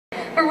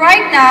But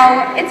right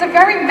now, it's a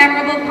very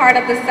memorable part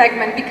of this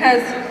segment because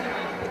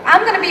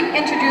I'm going to be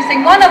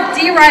introducing one of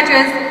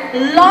Dheeraj's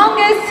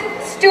longest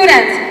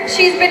students.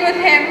 She's been with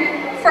him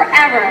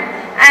forever.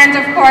 And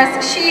of course,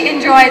 she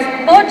enjoys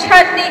both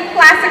chutney,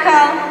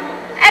 classical,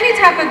 any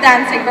type of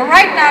dancing. But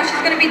right now,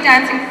 she's going to be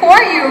dancing for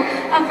you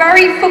a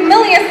very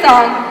familiar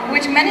song,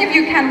 which many of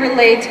you can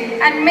relate,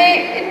 and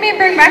it may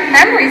bring back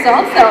memories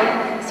also.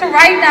 So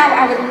right now,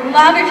 I would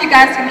love if you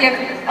guys can give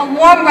a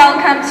warm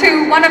welcome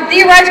to one of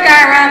Dheeraj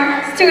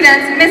Gayaram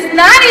students, Miss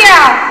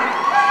Nadia.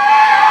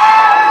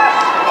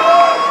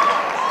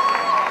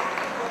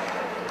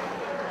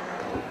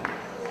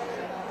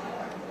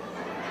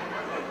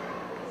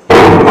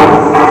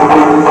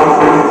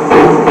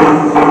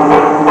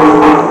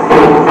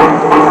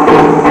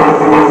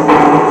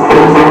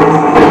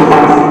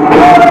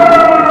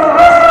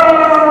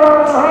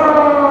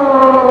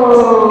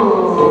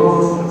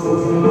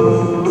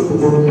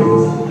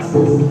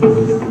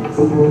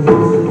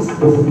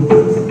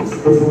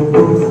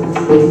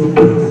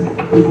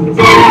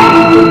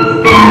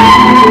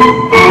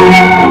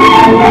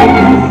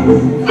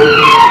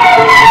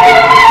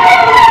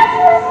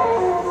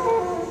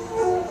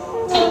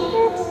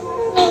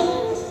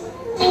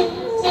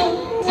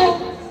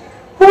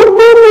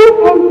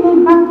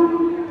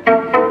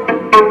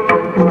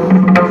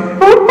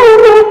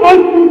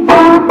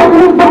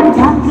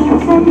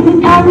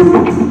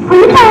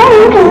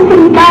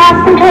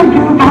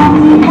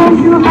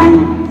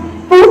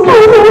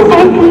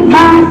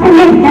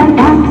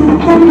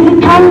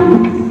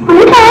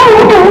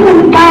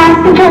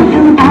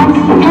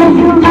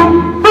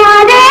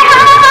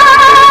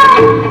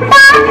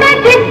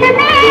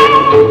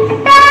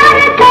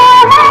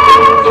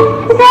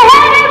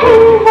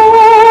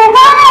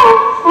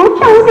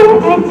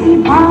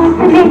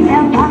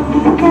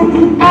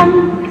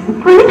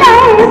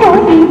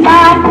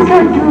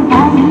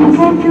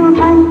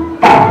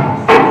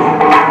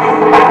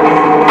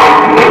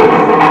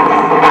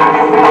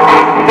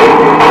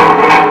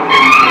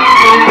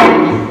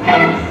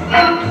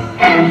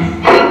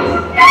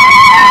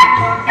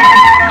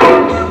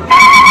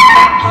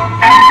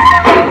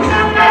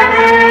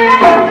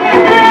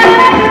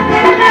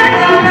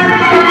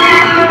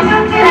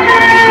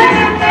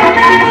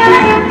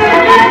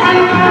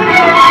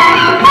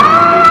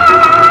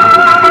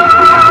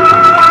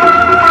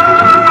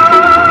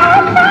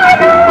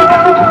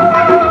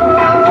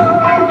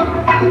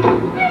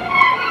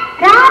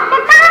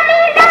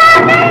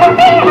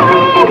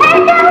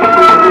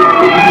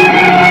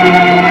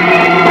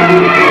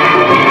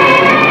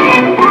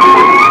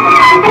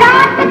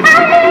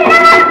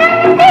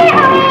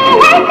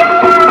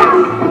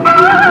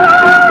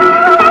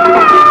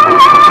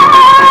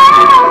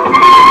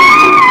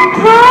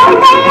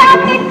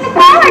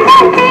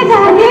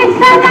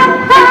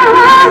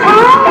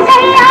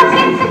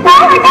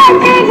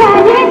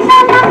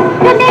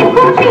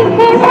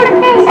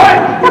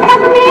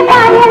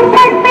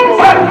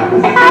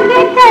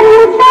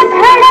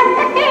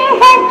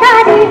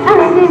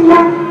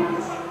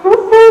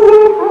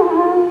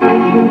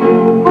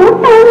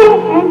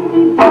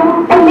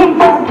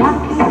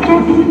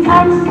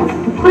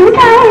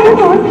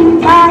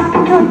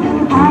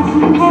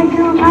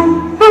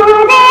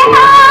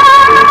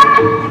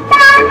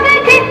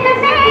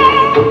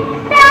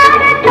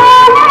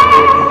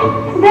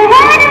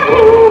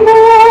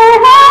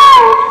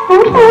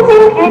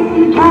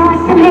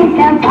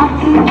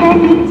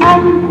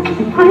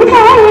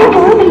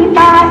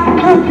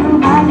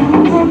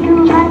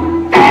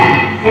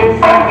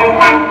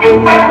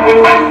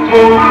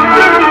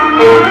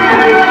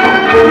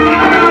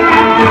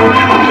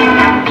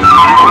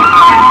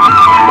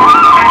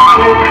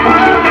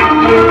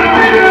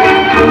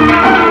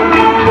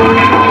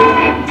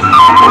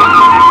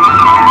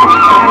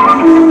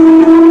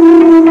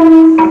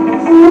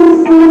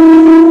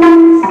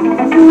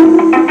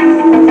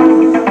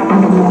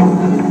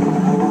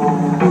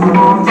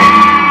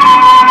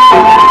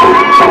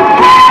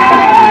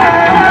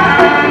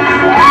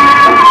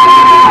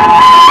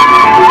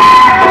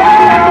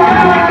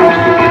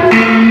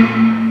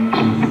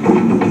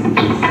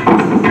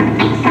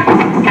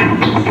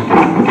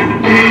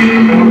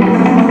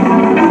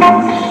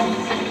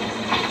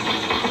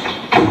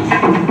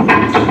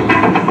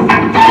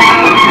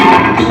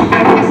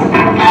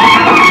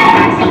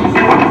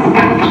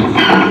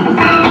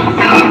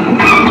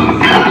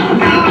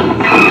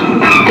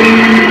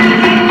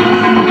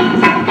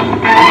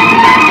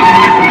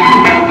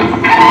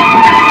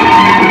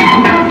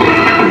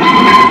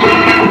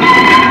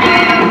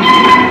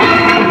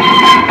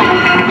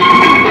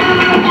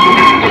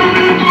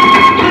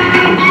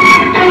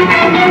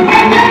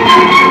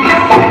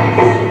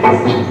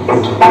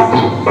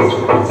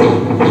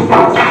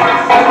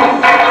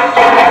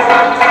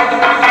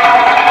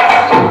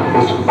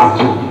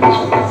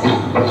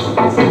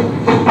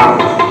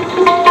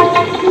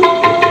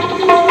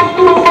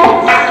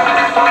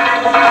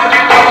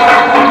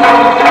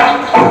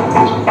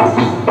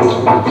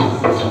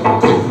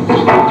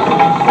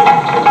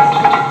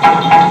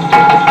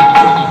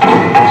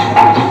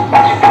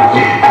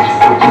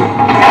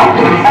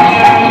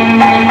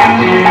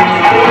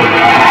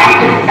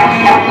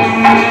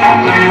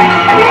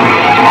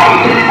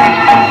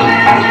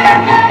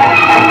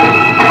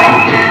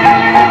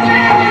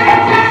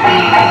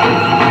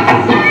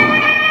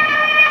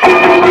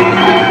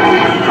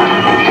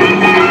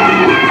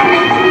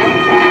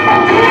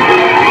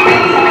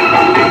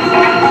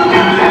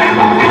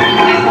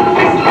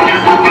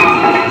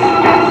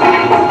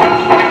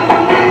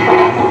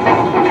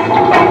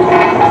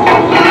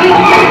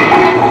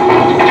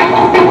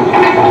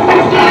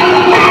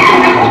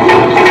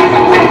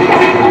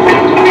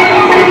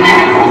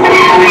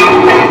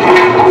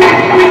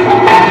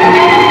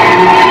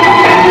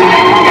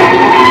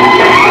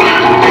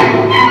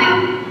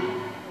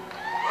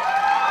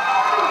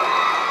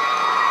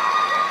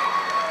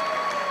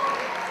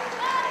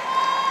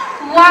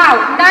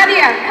 Wow,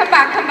 Nadia, come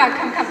back, come back,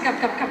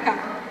 come.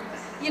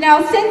 You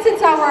know, since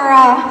it's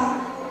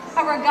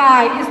our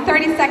guy, his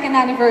 32nd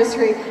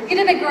anniversary, you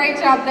did a great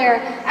job there.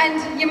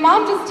 And your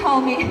mom just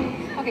told me,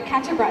 okay,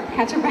 catch your breath.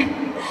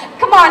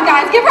 Come on,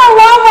 guys, give her a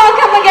warm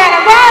welcome again,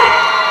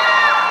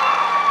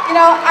 You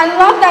know, I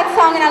love that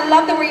song and I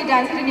love the way you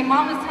danced it. And your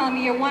mom was telling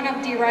me you're one of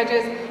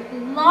Dheeraj's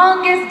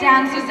longest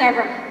dancers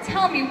ever.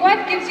 Tell me,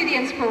 what gives you the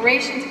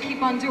inspiration to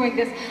keep on doing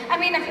this? I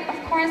mean, of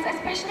course,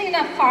 especially in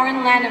a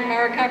foreign land,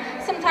 America,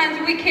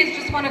 sometimes we kids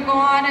just want to go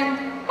on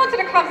and go to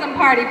the clubs and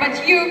party,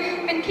 but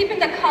you've been keeping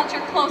the culture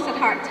close at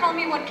heart. Tell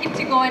me what keeps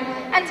you going,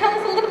 and tell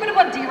us a little bit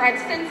about Dheeraj,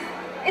 since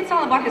it's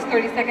all about his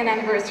 32nd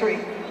anniversary.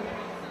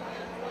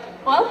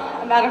 Well,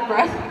 I'm out of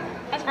breath.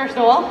 That's first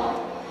of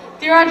all.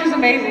 Dheeraj is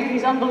amazing.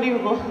 He's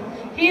unbelievable.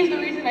 He is the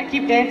reason I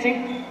keep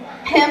dancing.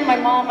 Him, my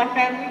mom, my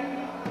family.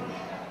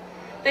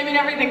 They mean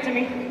everything to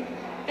me.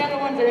 They're the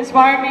ones that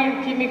inspire me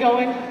and keep me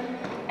going.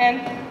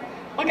 And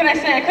what can I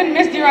say? I couldn't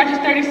miss Dheeraj's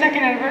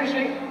 32nd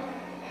anniversary.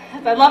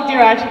 I love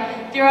Dheeraj.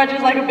 Dheeraj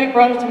is like a big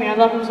brother to me. I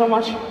love him so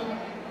much.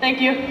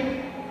 Thank you.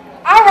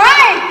 All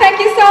right. Thank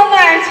you so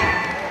much.